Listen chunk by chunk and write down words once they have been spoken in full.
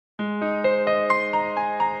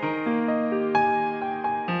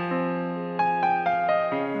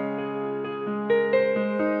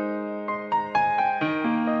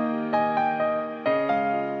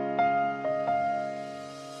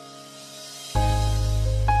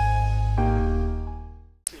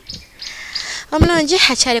Omulungi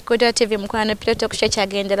akyali ku TV mukwano piloto kusha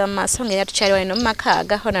kyagendera mu maaso ng'era tukyali wano mu maka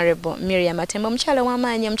ga Honorable Miria Matembe omukyala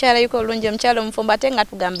w'amaanyi omukyala yuko olungi omukyala omufumbo ate nga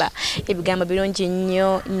tugamba ebigambo birungi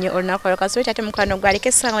nnyo olunaku olwakasobola ate mukwano gwaleka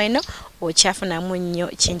essaawa eno okyafunamu nnyo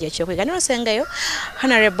kingi ekyokwiga n'osengayo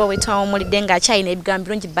Honorable wetwawumulidde ng'akyalina ebigambo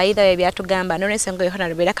birungi by the way byatugamba n'osengayo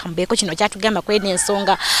Honorable era kamubeeko kino kyatugamba kwena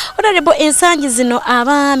ensonga Honorable ensangi zino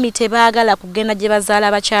abaami tebaagala kugenda gye bazaala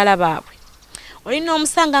abakyala baabwe olina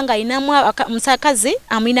omusanga nga ayinamu omusakazi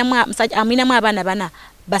amuinamu abaana bana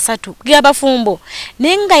basatu gy'abafumbo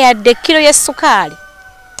naye nga yadde kilo y'essukaali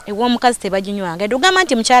ew'omukazi tebaginywanga edugamba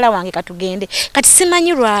nti mukyala wange katugende kati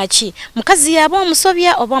simanyi lwaki mukazi yaba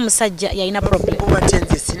omusobya oba omusajja yalina problem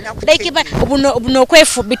buno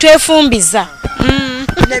bitwefumbiza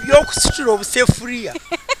nebyokusitula obusefuriya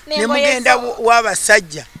nemugenda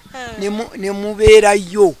w'abasajja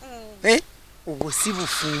nemubeerayo obwo si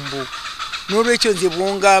bufumbo n'olwekyo nze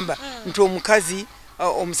bwongamba nti omukazi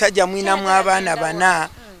omusajja mwinamu abaana bana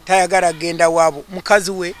tayagala genda waabo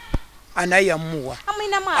mukazi we anayamuwa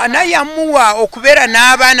okubeera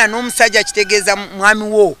n'abaana n'omusajja kitegeeza mwami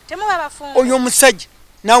wo oyo omusajja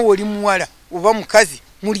naawe oli muwala oba mukazi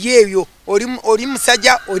muli ebyo oli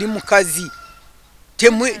musajja oli mukazi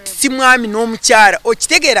si mwami n'omukyala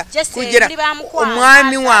okitegeera kugira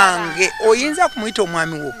omwami wange oyinza kumuyita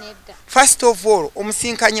omwami wo first of all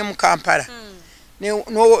omusinkanye mu Kampala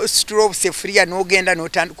no situla obusefuriya n'ogenda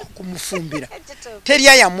n'otandika okumufumbira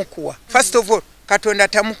terya yamukuwa first of all Katonda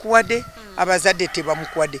tamukuwadde abazadde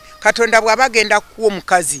tebamukuwadde Katonda bw'abagenda kuwa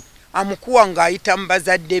omukazi amukuwa ng'ayita mu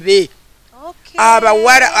bazadde be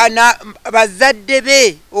abawala bazadde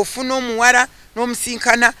be ofuna omuwala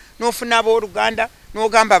n'omusinkana n'ofuna abooluganda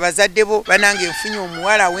n'ogamba abazadde bo banange nfunye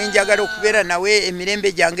omuwala wenjagala okubeera nawe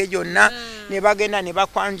emirembe gyange gyonna ne bagenda ne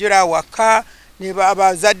bakwanjula waka ne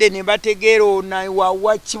abazadde ne bategeera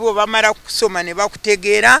nawawa kibo bamala kusoma ne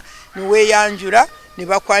bakutegeera ne weeyanjula ne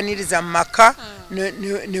bakwaniriza mu maka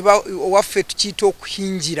owaffe tukiyita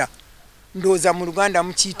okuhinjira ndowooza mu Luganda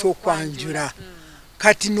mukiyita okwanjula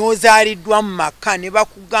kati n'ozaaliddwa mu maka ne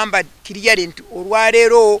bakugamba kiriyale nti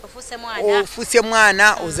olwaleero ofuuse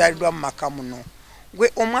mwana ozaaliddwa mu maka muno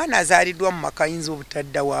gwe omwana azaaliddwa mu maka yinza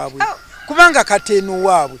obutadda waabwe kubanga kateeno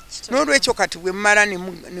waabwe n'olwekyo kati bwe mmala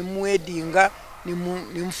ne muwedinga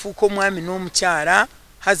ne mufuuka omwami n'omukyala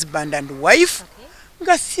husband and wife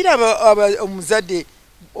nga siraba omuzadde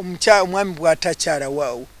omwami bw'atakyala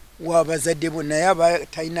w'abazadde bo naye aba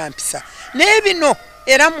talina mpisa naye bino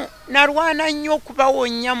era nalwana nnyo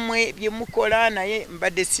okubawonya mmwe bye mukola naye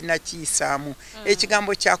mbadde sinakiyisaamu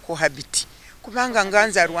ekigambo kya cohabit kubanga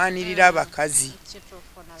nganza alwanirira abakazi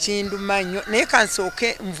kinduma nnyo naye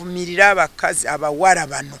kansooke nvumirira abakazi abawala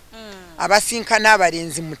bano abasinkana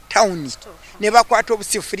abalenzi mu tawuni ne bakwata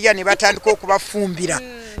obusefuriya ne batandika okubafumbira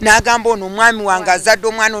n'agamba ono omwami wange azadde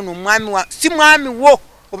omwana ono omwami si mwami wo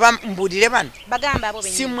oba mbulire bano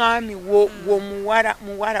si mwami wo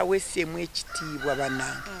muwala wesseemu ekitiibwa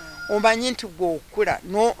bannange omanyi nti gwe okula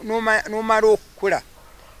n'omala okukula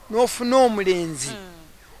n'ofuna omulenzi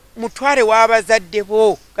mutwale w'abazadde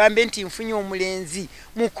bo gambe nti nfunye omulenzi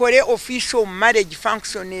mukole official marriage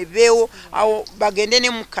function ebeewo awo bagende ne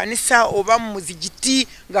mu kanisa oba mu muzigiti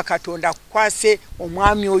nga Katonda akukwase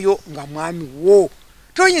omwami oyo nga mwami wo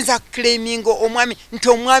toyinza claiming omwami nti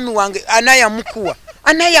omwami wange anayamukuwa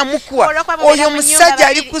oyo musajja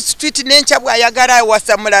ali ku street n'enkya bw'ayagala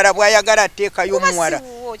wasa mulala bw'ayagala ateekayo omuwala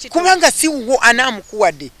kubanga si wo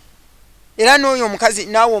anaamukuwadde era n'oyo omukazi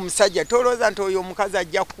naawe omusajja tolooza nti oyo omukazi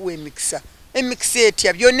ajja kuwa emikisa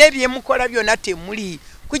etya byonna ebyemukola byonna temuli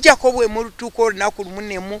kujjako bwe mutuuka olunaku lumu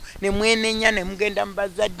ne mwenenya ne mugenda mu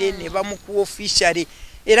bazadde ne bamukuwa officially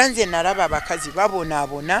era nze nalaba abakazi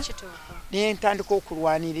babonaabona ne ntandika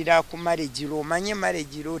okulwanirira ku marriage law omanye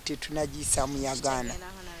marriage law tetunagiisa muyagaana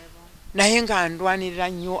naye nga ndwanirira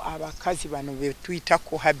nnyo abakazi bano be tuyita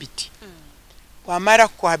cohabit wamara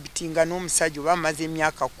cohabitinga n'omusajja oba amaze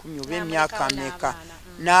emyaka 10 oba emyaka ameka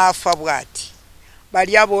n'afa bw'ati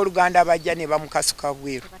bali abooluganda bajja ne bamukasuka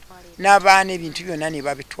bweru n'abaana ebintu byonna ne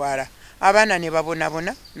babitwala abaana ne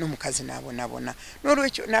babonabona n'omukazi n'abonabona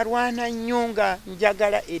n'olwekyo nalwana nnyo nga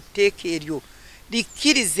njagala etteeka eryo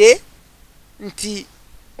likkirize nti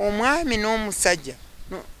omwami n'omusajja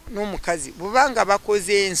n'omukazi bubanga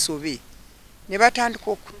bakoze ensobe ne batandika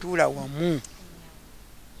okutuula wamu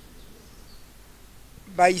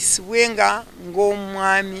bayisibwenga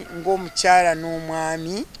ng'omwami ng'omukyala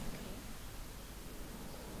n'omwami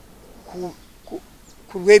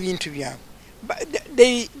ku lw'ebintu byabwe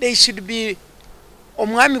they should be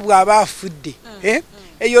omwami bw'aba afudde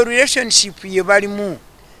eyo relationship ye balimu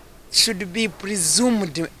should be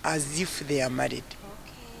presumed as if they are married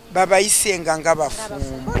babayisenga nga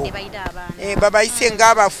bafumbo babayise nga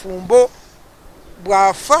abafumbo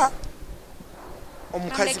bwafa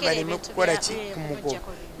omukazi baleme kukola ki kumugo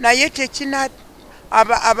naye tekina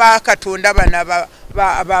abakatonda bana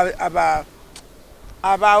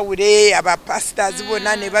abawure abapastors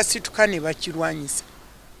bonna ne basituka ne bakirwanyisa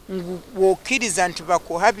wokkiriza nti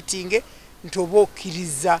bakohabitinge nti oba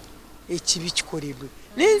okkiriza ekibi kikoledwe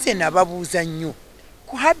nenze nababuuza nnyo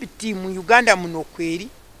kuhabiti mu Uganda muno kweri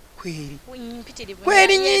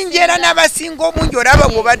nyingi era n'abasinga obungi olaba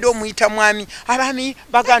bw'obadde omuyita mwami abaami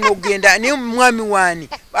bagana okugenda naye mwami waani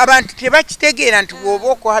abantu tebakitegeera nti bw'oba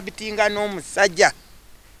okuhabitinga n'omusajja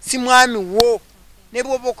si mwami wo ne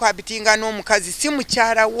bw'oba okuhabitinga n'omukazi si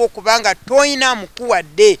mukyala wo kubanga toyina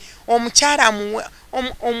mukuwadde omukyala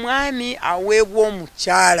omwami aweebwa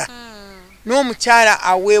omukyala n'omukyala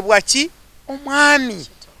aweebwa ki omwami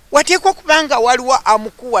wateekwa kubanga waliwo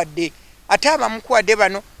amukuwadde ate abamukuwadde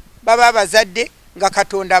bano baba abazadde nga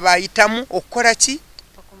Katonda bayitamu okukola ki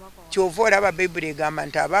kyova olaba Bayibuli egamba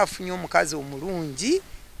nti aba afunye omukazi omulungi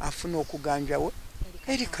afuna okuganjwawo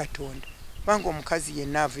eri Katonda kubanga omukazi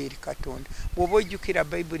yenna ava eri Katonda bw'oba ojjukira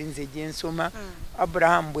Bayibuli nze gye nsoma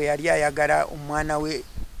Aburahamu bwe yali ayagala omwana we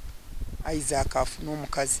Isaac afuna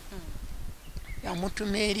omukazi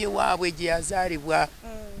yamutuma eri ewaabwe gye yazaalibwa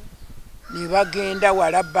ne bagenda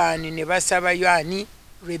wa Labani ne basaba yani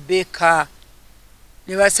Rebeka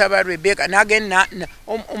ne basaba Rebeka nagenda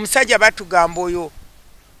omusajja batugamba oyo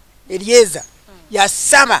Elieza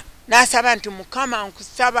yasaba nasaba nti Mukama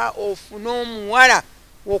nkusaba ofune omuwala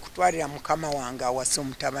w'okutwalira mukama wange awasa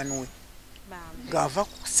omutabani we ng'ava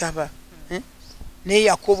kusaba ne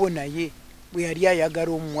Yakobo naye bwe yali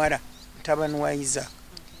ayagala omuwala mutabani wa Isaac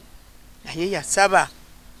naye yasaba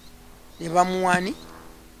ne bamuwani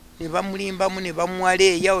ne bamulimbamu ne bamuwala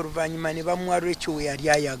eya oluvannyuma ne bamuwa lwekyo we yali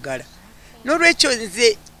ayagala n'olwekyo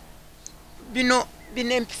nze bino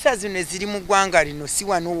empisa zino eziri mu ggwanga lino si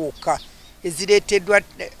wano wokka ezireeteddwa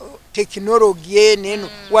tekinologi neno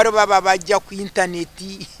waliwo baba bajja ku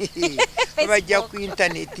intaneti bajja ku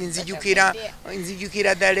intaneti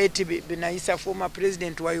nzijukira the late Benayisa former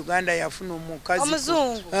president wa Uganda yafuna omukazi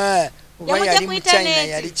omuzungu oba yali mu China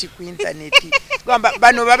yali ki ku intaneti gamba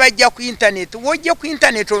bano babajja ku intaneti wojja ku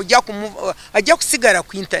intaneti ajja kusigala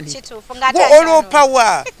ku intaneti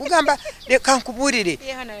olopawa kugamba leka nkubuulire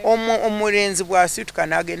omulenzi bw'asituka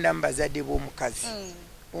n'agenda mu bazadde b'omukazi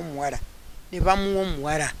omuwala ne bamuwa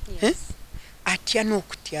omuwala atya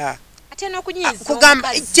n'okutya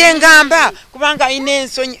kugamba kyengamba kubanga ayina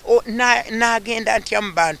ensonyi n'agenda ntya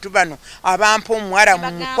mu bantu bano abampa omuwala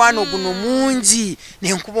mu mukwano guno mungi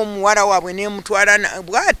nenkuba omuwala waabwe nemutwala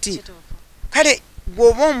bwati kale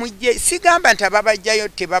bw'oba omujje sigamba nti ababajjayo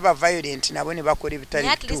tebaba violent nabo ne bakola ebitali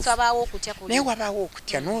bituufu naye wabaawo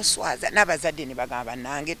okutya n'oswaza n'abazadde ne bagamba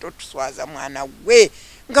nange totuswaza mwana gwe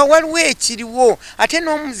nga waliwo ekiriwo ate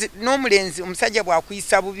n'omulenzi omusajja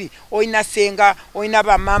bw'akuyisa bubi olina senga olina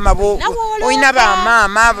bamaama bo olina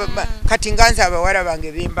bamaama kati nga nze abawala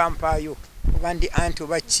bange bemba mpaayo oba ndi anti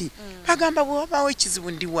oba ki bagamba bwe wabaawo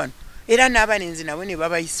ekizibu ndi wano era n'abalenzi nabo ne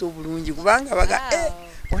babayisa obulungi kubanga baga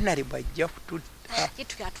onale bwajja kututta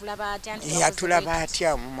yatulaba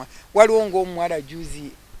atya waliwo ng'omuwala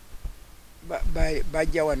juzi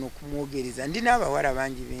bajja wano okumwogereza ndi n'abawala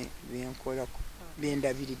bangi benkolako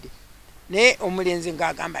bendabiridde naye omulenzi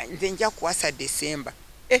ng'agamba nze nja kuwasa Desemba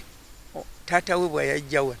taata we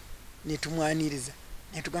bweyajja wano netumwaniriza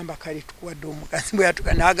netugamba kale tukuwadde omukazi bwe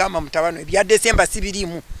yatuka n'agamba mutabano ebya Desemba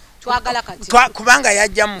sibirimu twagala kati kubanga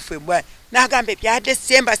yajja mu February n'agamba ebya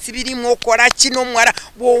Desemba sibirimu okola kino mwala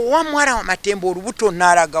bw'owa mwala wa Matembe olubuto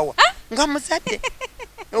n'alagawa nga muzadde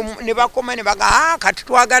ne bakoma ne baga kati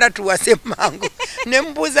twagala tuwase mangu ne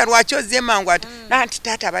mbuuza lwaki ozze mangu ati nanti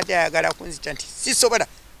taata abadde ayagala kunzita nti sisobola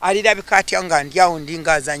alirabika atya nga ndi awo ndi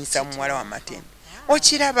ng'azanyisa mu mwala wa Matembe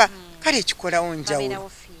okiraba kale ekikolawo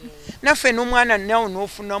njawulo naffe n'omwana nawo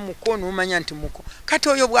n'ofuna muko n'omanya nti muko kati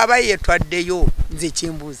oyo bw'aba yeetwaddeyo nze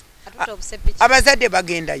kimbuuza abazadde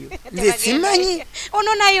bagendayo nze simanyi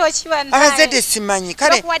ono naye okibana abazadde simanyi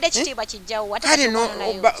kale kale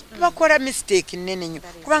bakola mistake nnene nnyo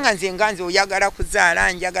kubanga nze nganze oyagala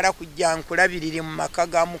kuzaala njagala kujja nkulabirire mu maka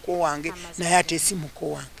ga muko wange naye ate si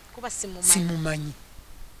muko wange simumanyi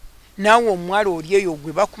naawe omuwala oli eyo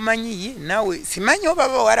gwe bakumanyiye naawe simanyi oba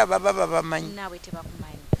bawala baba babamanyi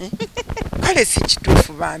kale si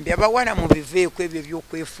kituufu bambi abawala mu biveeko ebyo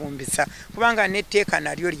by'okwefumbisa kubanga n'etteeka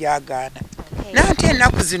nalyo lyagaana nate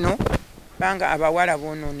ennaku zino banga abawala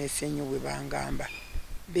boonoonesa ennyo bwe bangamba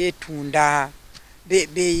beetunda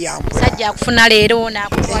beeyambula sajja akufuna leero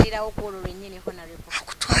n'akutwalirawo ku olwo lwennyini honorable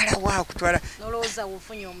akutwala wa akutwala nolowooza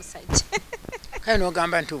w'ofunye omusajja kale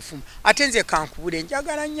n'ogamba nti ofumba ate nze kankubule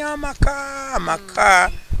njagala nnyo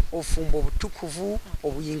amaka ofumba obutukuvu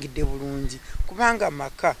obuyingidde bulungi kubanga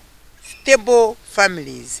amaka stable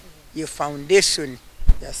families ye foundation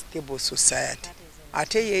ya stable society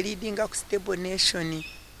ate ye leading ku stable nation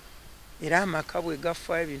era amaka bwe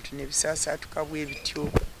gafa ebintu ne bisasaatuka bwe bityo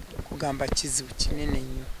kugamba kizibu kinene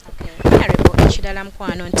nnyo. Ekirala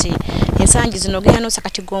mukwano nti ensangi zino ogenda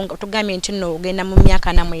n'osakati gonga tugambye nti nno ogenda mu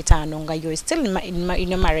myaka 45 nga you're still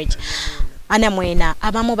in marriage ana mwena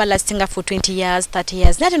abamu balastinga for 20 years 30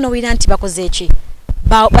 years nate nowira nti bakoze eki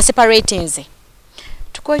baseparate nze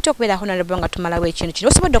tukoyita okubeera honorable nga tumalawo ekintu kino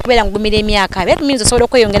osobodde okubeera ngumira emyaka that means osobola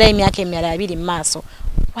okweyongerayo emyaka emirala 2 mu maaso.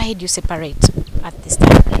 Why do you separate at this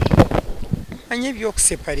time? Manye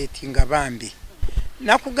ebyokuseparate nga bambi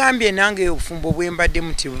nakugambye nange obufumbo bwembadde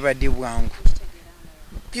muti bubadde bwangu.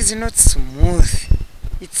 It is not smooth,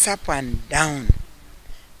 it's up and down.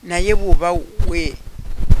 Naye bwoba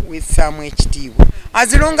weesaamu ekitiibwa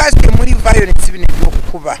as long as temuli violence bino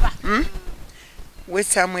ebyokukuba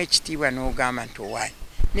weesaamu ekitiibwa n'ogamba nti owaayi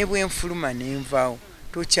ne bwenfuluma nenvaawo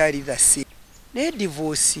tokyali the same. Naye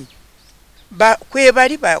divorce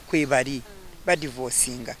kwebali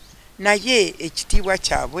badivorcinga naye ekitiibwa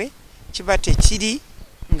kyabwe kiba tekiri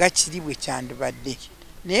nga kiri bwe kyandibadde.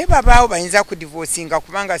 Naye babaawo bayinza kudivorcinga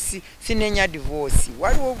kubanga sinenya divorce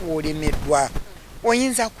waliwo bwolemeddwa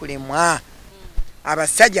oyinza kulemwa.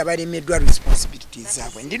 Abasajja balemeddwa responsibilities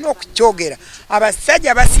zaabwe ndina okukyogera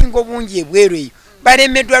abasajja basinga obungi ebweru eyo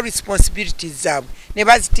balemeddwa responsibilities zaabwe ne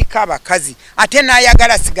bazitika abakazi ate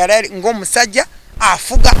n'ayagala sigala ng'omusajja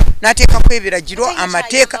afuga n'ateekako ebiragiro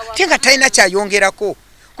amateeka tenga talina kyayongerako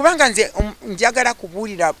kubanga nze njagala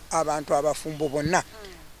kubuulira abantu abafumbo bonna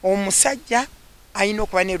omusajja alina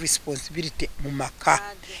okuba ne responsibility mu maka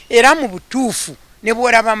era mu butuufu ne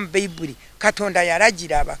bw'olaba mu Bayibuli Katonda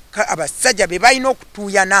yalagira abasajja be balina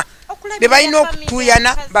okutuuyana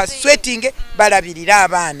baswetinge balabirire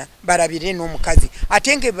abaana balabirire n'omukazi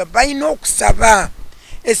ate nge balina okusaba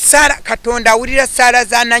esaala Katonda awulira saala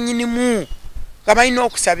za nanyinimu nga balina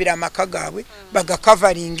okusabira amaka gaabwe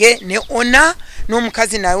bagakavaringe ne ona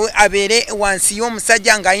n'omukazi nawe abeere wansi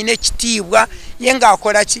y'omusajja ng'alina ekitiibwa ye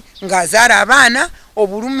ng'akola ki ng'azaala abaana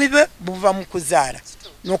obulumi bwe buva mu kuzaala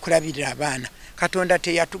n'okulabirira abaana. Katonda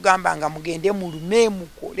teyatugamba nga mugende mulume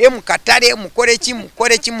mukole mukatale mukole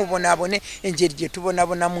ki mubonabone enjeri gye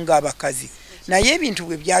tubonabonamu ng'abakazi. Naye ebintu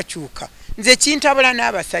bwe byakyuka nze kintabula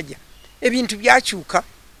n'abasajja ebintu byakyuka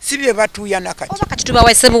si bye batuuyana kati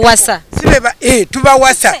tubawase buwasa si bye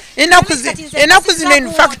tubawasa enaku zino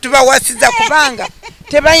in fact tubawasiza kubanga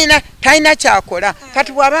talina kyakola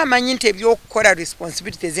kati bw'aba amanyi nti ebyokukola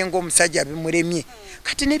responsibilities ng'omusajja bimuremye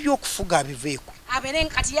kati n'ebyokufuga biveeko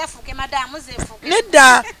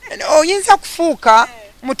nedda oyinza kufuuka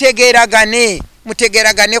mutegeragane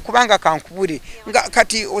kubanga kankubule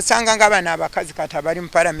kati osanga ng'abaana abakazi kati abali mu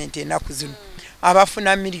parliament enaku zino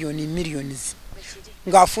abafuna millions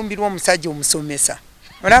ng'afumbirwa omusajja omusomesa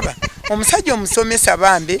olaba omusajja omusomesa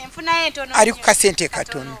bambe ali ku kasente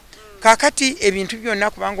katono kakati ebintu byonna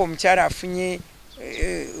kubanga omukyala afunye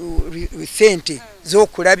sente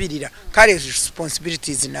z'okulabirira kale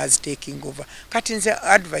responsibilities nazitaking over kati nze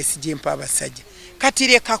advice gyempa abasajja kati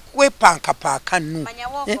leka kwepankapaaka nnu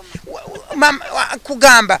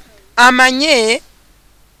kugamba amanye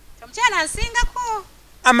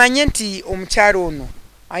nti omukyala ono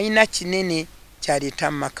ayina kinene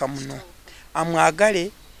kyaleeta mu maka muno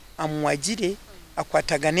amwagale amuwagire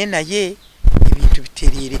akwatagane naye ebintu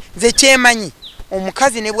bitereere. Nze kyemanyi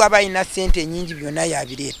omukazi ne bw'aba alina sente nyingi byonna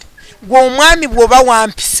yabireeta gwe omwami bw'oba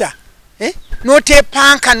wampisa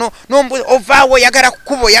n'otepanka ovaawo oyagala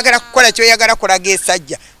kukuba oyagala kukola kyoyagala kulaga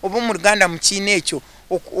esajja oba mu Luganda mu kiina ekyo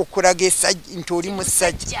okulaga esajja nti oli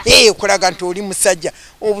musajja okulaga nti oli musajja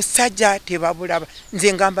obusajja tebabulaba.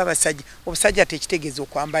 Nze ngamba abasajja obusajja tekitegeeza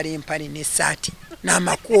okwambala empale n'essaati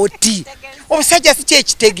n'amakooti obusajja si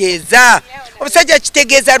kyekitegeeza obusajja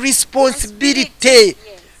kitegeeza responsibility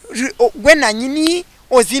gwe nanyini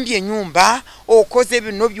ozimbye ennyumba okoze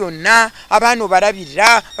bino byonna abaana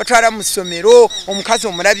obalabirira batwala mu ssomero omukazi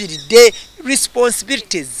omulabiridde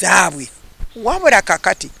responsibility zaabwe wabula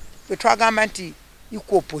kakati twagamba nti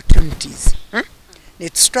equal opportunities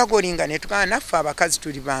netustrugglinga netugamba naffe abakazi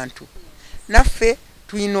tuli bantu naffe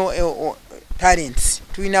tulina talents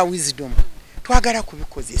tulina wisdom twagala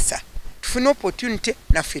kubikozesa tufune opportunity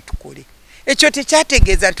naffe tukole ekyo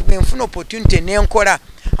tekyategeeza nti bwenfuna opportunity nenkola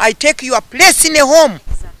I take your place in a home.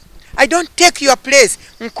 I don't take your place.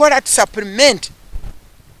 Nkola to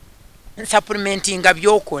supplementinga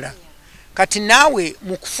byokola. Kati nawe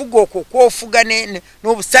mu kufuga okwo kwofuga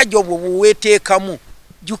n'obusajja obwo buweteekamu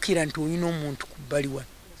jukira nti oyina omuntu ku bbali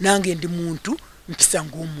wano nange ndi muntu mpisa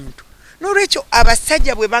ng'omuntu n'olwekyo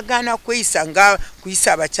abasajja bwe bagaana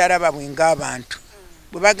kuyisa abakyala baabwe ng'abantu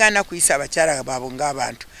bwe bagaana kuyisa abakyala baabwe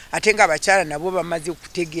ng'abantu ate nga abakyala nabo bamaze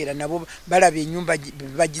okutegeera nabo balaba ennyumba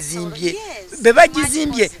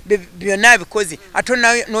bebagizimbye byonna bikoze ate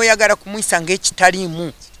n'oyagala kumuyisa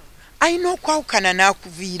ng'ekitaliimu ayina okwawukana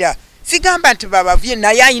n'akuviira sigamba nti babavye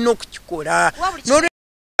naye ayina okukikola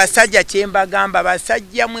basajja kyembagamba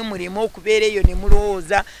basajja mwe mulimo okubeera eyo ne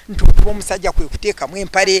mulowooza nti okuba omusajja kwe kuteekamu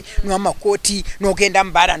empale n'amakooti n'ogenda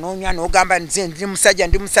mu baala n'onywa n'ogamba nze ndi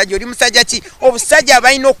musajja oli musajja ki obusajja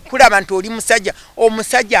abalina okukulaba nti oli musajja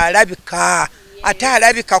omusajja alabika ate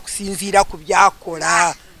alabika kusinziira ku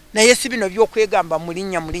byakola naye si bino by'okwegamba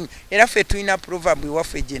mulinnya era ffe tulina proverb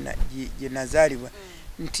ewaffe gye nazaalibwa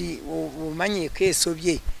nti omanyeeko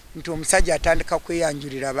esobye nti omusajja atandika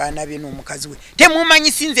kweyanjulira abaana be n'omukazi we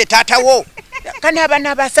temumanyi sinze taatawo kandi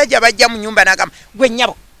abaana abasajja bajja mu nyumba n'agamba gwe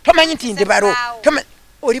nnyabo tomanyi nti ndi balo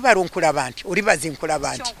oli balo nkulaba nti oli baze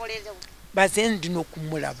nkulaba nti baze ndina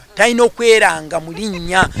okumulaba talina okweranga mu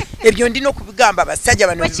linnya ebyo ndina okubigamba abasajja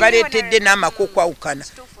bano bebaleetedde n'amaka okwawukana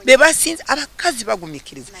bebasinze abakazi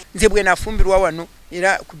bagumikiriza nze bwe nafumbirwa wano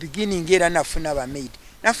era ku beginning era nafuna bamaid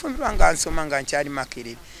nafumbirwa nga nsoma nga nkyali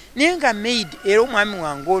Makerere naye nga maid era omwami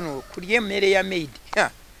wange ono kulya emmere ya maid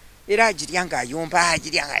era agirya ng'ayomba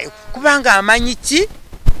kubanga amanyi ki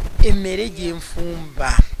emmere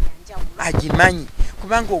gyenfumba agimanyi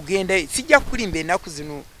kubanga ogenda sijja kulimba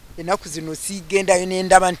ennaku zino sigendayo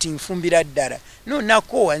nendaba nti nfumbira ddala no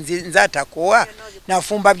nakoowa nze atakoowa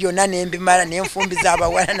nafumba byonna nembimala nenfumbiza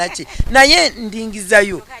abawala naki naye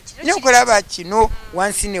ndingizayo nyokulaba kino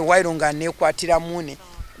wansi ne wairo nga nekwatira mune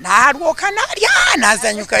nalwoka nalya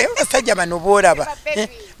nazanyukayo basajja bano boolaba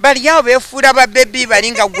bali awo befuula babebi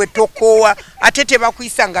balinga gwe tokoowa ate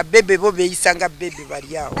tebakuyisa nga bebe bo beeyisa nga bebe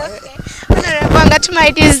bali awo nga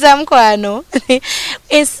tumayitiriza mukwano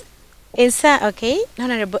okay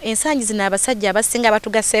honorable ensangi zino abasajja abasinga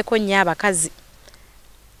batugaseeko nnyo abakazi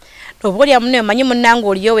obulya munne omanyi munnange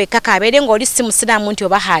oliyo wekka kabeere ng'oli si musiraamu nti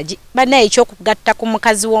oba haaji banaye ekyokugatta ku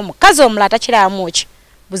mukazi w'omukazi omulala takiraamu ki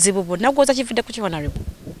buzibu bwonna gwoza kivudde ku honorable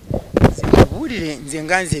buulire nze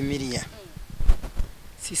nga nze Miria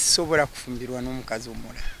sisobola kufumbirwa n'omukazi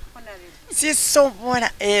omulala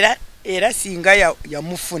sisobola era singa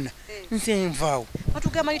yamufuna nze nvaawo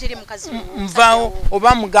nvaawo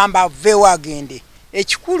oba mugamba aveewo agende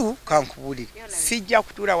ekikulu kankubulire sijja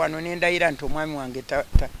kutuula wano nendayira nti omwami wange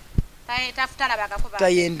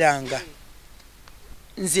tayendanga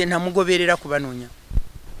nze namugoberera kubanoonya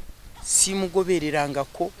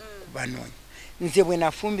simugobererangako kubanoonya nze bwe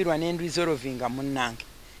nafumbirwa nendizolovinga munnange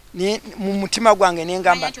mu mutima gwange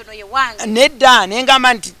nengamba nedda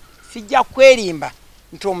nengamba nti sijja kwerimba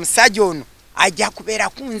nti omusajja ono ajja kubeera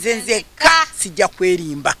ku nze nzekka sijja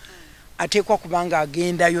kwerimba ateekwa kubanga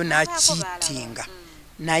agendayo n'akiitinga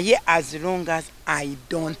naye as long as I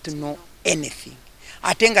don't know anything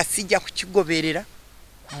ate nga sijja kukigoberera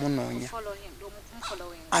kumunoonya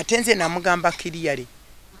ate nze namugamba kiriyale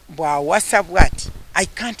bw'awasa bw'ati I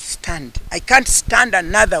can't stand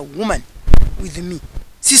another woman with me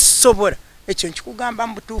sisobola ekyo nkikugamba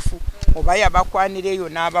mu butuufu oba yabakwaniraeyo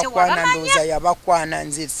n'abakwana ndowooza yabakwana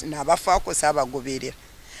nze n'abafaako saabagoberera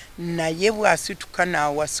naye bw'asituka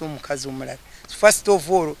n'awasa omukazi omulala first of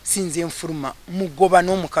all sinze nfuluma mugoba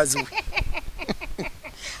n'omukazi we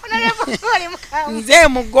nze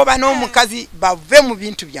mugoba n'omukazi bave mu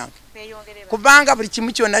bintu byange kubanga buli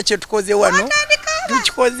kimu kyonna kye tukoze wano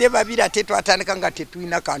tukikoze babiri ate twatandika nga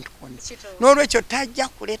tetulina kantu konna n'olwekyo tajja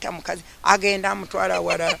kuleeta mukazi agenda amutwala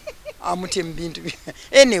wala amute mu bintu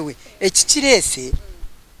anyway ekikireese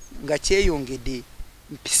nga kyeyongedde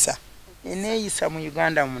mpisa eneeyisa mu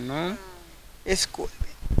Uganda muno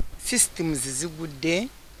systems zigudde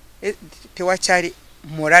tewakyali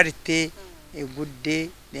morality egudde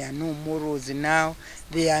there are no morals now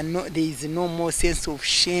there is no more sense of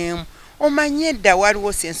shame omanye dda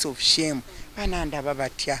waliwo sense of shame banandaba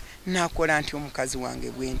batya nakola nti omukazi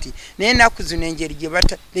wange bwenti naye naku zino engeri gye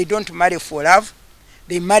bata they don't marry for love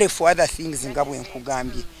they marry for other things nga bwe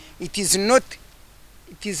nkugambye it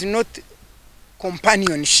is not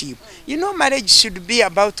companionship you know marriage should be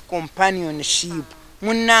about companionship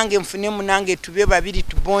munange mfune munange tube babiri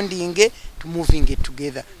to bonding to moving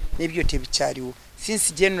together nebyo tebikyaliwo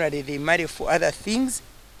since generally they marry for other things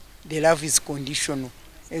the love is conditional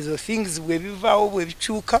ezo things bwe bivaawo bwe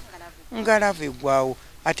bikyuka nga love egwawo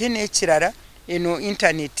ate n'ekirala eno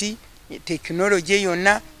internet technology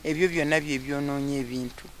yonna ebyo byonna bye byonoonya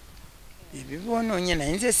ebintu ebibonoonye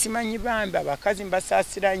naye nze simanyi bambi abakazi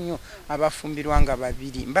mbasaasira nnyo abafumbirwa nga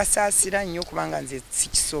babiri mbasaasira nnyo kubanga nze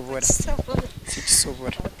sikisobola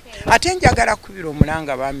ate njagala kubira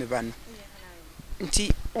omulanga baami bano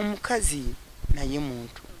nti omukazi naye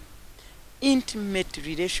muntu intimate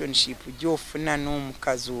relationship gy'ofuna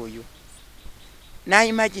n'omukazi oyo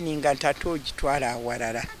naimagininga nti ate ogitwala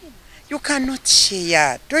awalala you cannot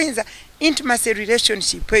share toyinza intimacy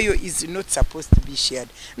relationship eyo is not supposed to be shared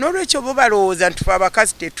n'olwekyo bo balowooza ntufe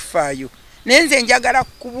abakazi tetufaayo naye nze njagala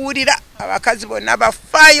kubuulira abakazi bonna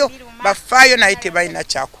bafaayo naye tebalina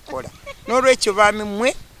kyakukola n'olwekyo baami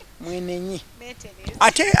mmwe mwenenye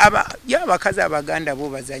ate abakazi abaganda bo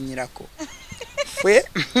bazanyirako fwe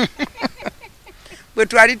bwe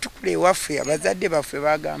twali tukula ewaffe abazadde baffe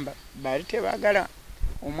bagamba baali tebagala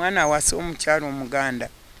omwana awasa omukyalo omuganda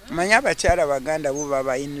manya abakyala baganda bo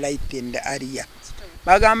baba enlightened area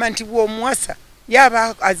bagamba nti bw'omuwasa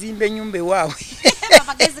yaba azimba ennyumba ewaabwe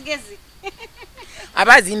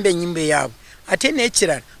aba azimba ennyumba eyaabwe ate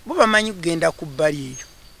n'ekirala bo bamanyi kugenda ku bbali eyo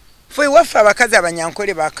ffe ewaffe abakazi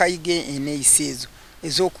abanyankole bakayiga eneeyisa ezo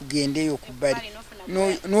ez'okugenda eyo ku bbali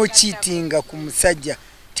n'okiitinga ku musajja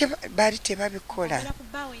baali tebabikola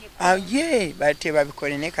baali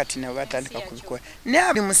tebabikola naye kati nabo batandika kubikola naye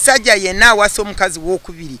buli musajja yenna awasa omukazi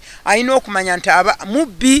w'okubiri alina okumanya nti aba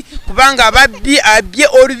mubbi kubanga abbye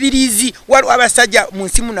olubirizi waliwo abasajja mu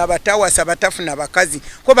nsi muno abatawasa batafuna bakazi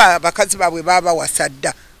kuba bakazi baabwe babawasa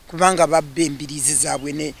dda kubanga babba embirizi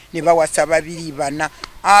zaabwe ne bawasa babiri bana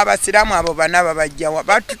abasiraamu abo bana babajjawa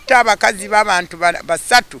batutta abakazi b'abantu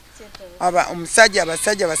basatu omusajja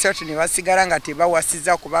abasajja basatu ne basigala nga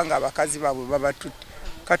tebawasiza kubanga abakazi baabwe babatutte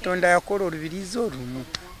katonda yakola olubirizi olumu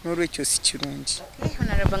n'olwekyo si kirungi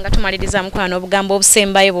honorable nga tumaliriza mukwano obugambo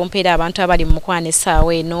obusembayo bumpeera abantu abali mu mukwano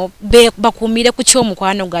essaawa eno bakuumire ku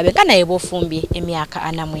ky'omukwano gwabwe nga naye bofumbye emyaka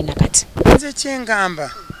 44 kati nze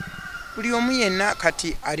kyengamba buli omu yenna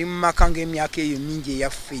kati ali mu maka ng'emyaka eyo mingi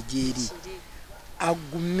eyaffe gyeri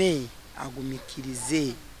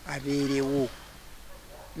agumikirize abeerewo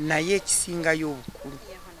naye ekisingayo obukulu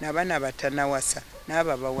n'abaana batanawasa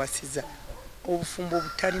n'abo bawasiza obufumbo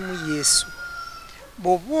butalimu Yesu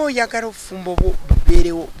bw'oba oyagala obufumbo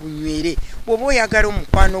bubeerewo bunywere bw'oba oyagala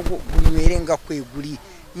omukwano gwo gunywere nga kweguli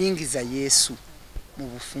yingiza Yesu mu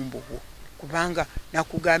bufumbo bwo kubanga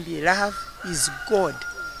nakugambye love is God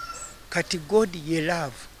kati God ye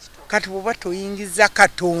love kati bw'oba toyingiza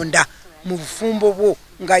Katonda mu bufumbo bwo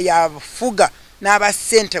nga yabufuga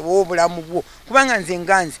n'abasente bw'obulamu bwo kubanga nze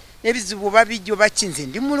nganze n'ebizibu babijjo bakinze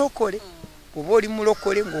ndi mulokole bw'oba oli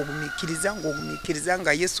mulokole ng'ogumikiriza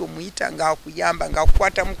nga Yesu omuyita ng'akuyamba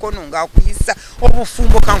ng'akukwata mukono ng'akuyisa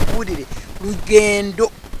obufumbo kankuwulire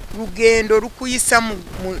lugendo lukuyisa mu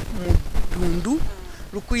ddundu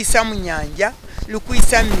lukuyisa mu nyanja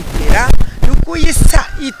lukuyisa mu migera lukuyisa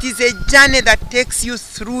it is a journey that takes you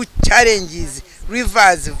through challenges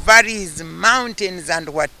rivers valleys mountains and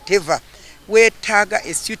whatever weetaaga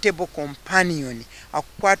a suitable companion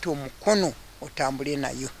akukwata omukono otambule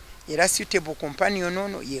nayo era suitable companion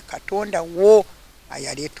ono ye Katonda wo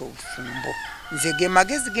ayaleeta obufumbo nze ge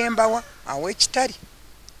magezi gembawa aw'ekitali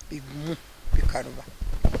bigumu bikaluba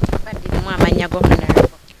baddimu amanya go honorable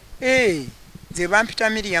nze bampita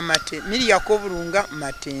Miria Kobulunga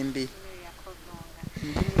Matembe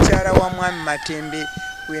mukyala wa mwami Matembe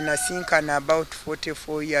when I think about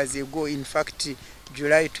 44 years ago. In fact,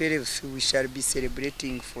 July 12th we shall be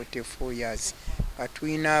celebrating 44 years.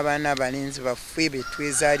 Katwina abana balenzi baffe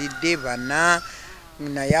betwezaalidde bana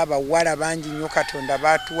naye abawala bangi nnyo Katonda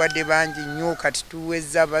baatuwadde bangi nnyo kati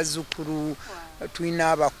tuweza bazzukulu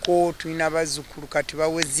tulina abako tulina bazzukulu kati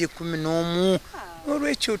baweze 11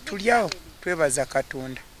 olwekyo tulyawo twebaza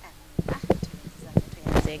Katonda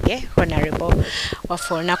Zege honorable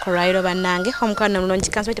wafuna kurairo banange omukwana mulonji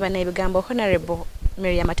kanso tibana ebigambo honorable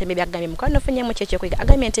Miria Matembe byagambye mukwana ofunye mu kyekyo kwiga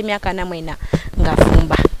agambye nti emyaka 44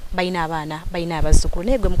 ngafumba bayina abaana bayina abazzukulu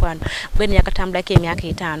negwe mukwano gwene yakatambulako emyaka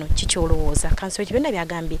 5 kikyolowooza kanso kibenda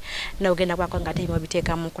byagambye n'ogenda kwako nga tebimo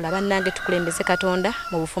biteeka mu kulaba nange tukulembeze Katonda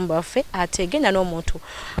mu bufumbo baffe ate genda n'omuntu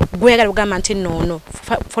gweyagala kugamba nti nono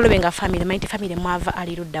following a family mighty family mwava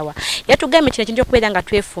aliruddawa yatugambye kino kinjo kubeera nga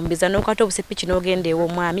twefumbiza n'okwata obusepiki n'ogenda ewo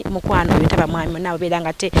mwami mukwano yotaba mwami nawe beera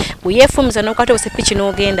nga te buyefumbiza n'okwata obusepiki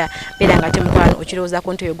n'ogenda beera nga te mukwano okirowooza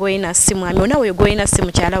ku nti oyo goyina si mwami onawe oyo goyina si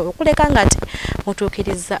mukyala we okuleka nga te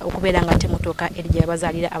mutuukiriza okubeera nga temutuuka eri gye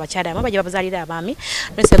babazaalira abakyala abo gye babazaalira abaami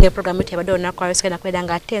nosege programu tebadde olunaku lwalwo sikenda kubeera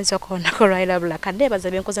nga ate nsoko olunaku lwalwo bulaka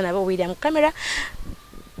ndeebaza byenkoze nabo William camera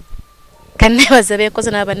kanne bazabe koza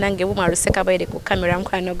nabanange bumwa luseka bayire ku kamera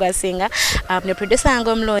mkwano gwasinga ne producer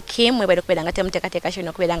ngo mloki mwe bali kubera ngate mutekateka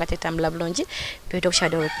shino kubera ngate tambula bulungi bito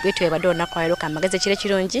kushado bito ebadona kwa lero kamagaze kire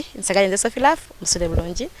kirungi nsagale nze Sophie Love musule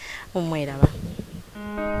bulungi umwelaba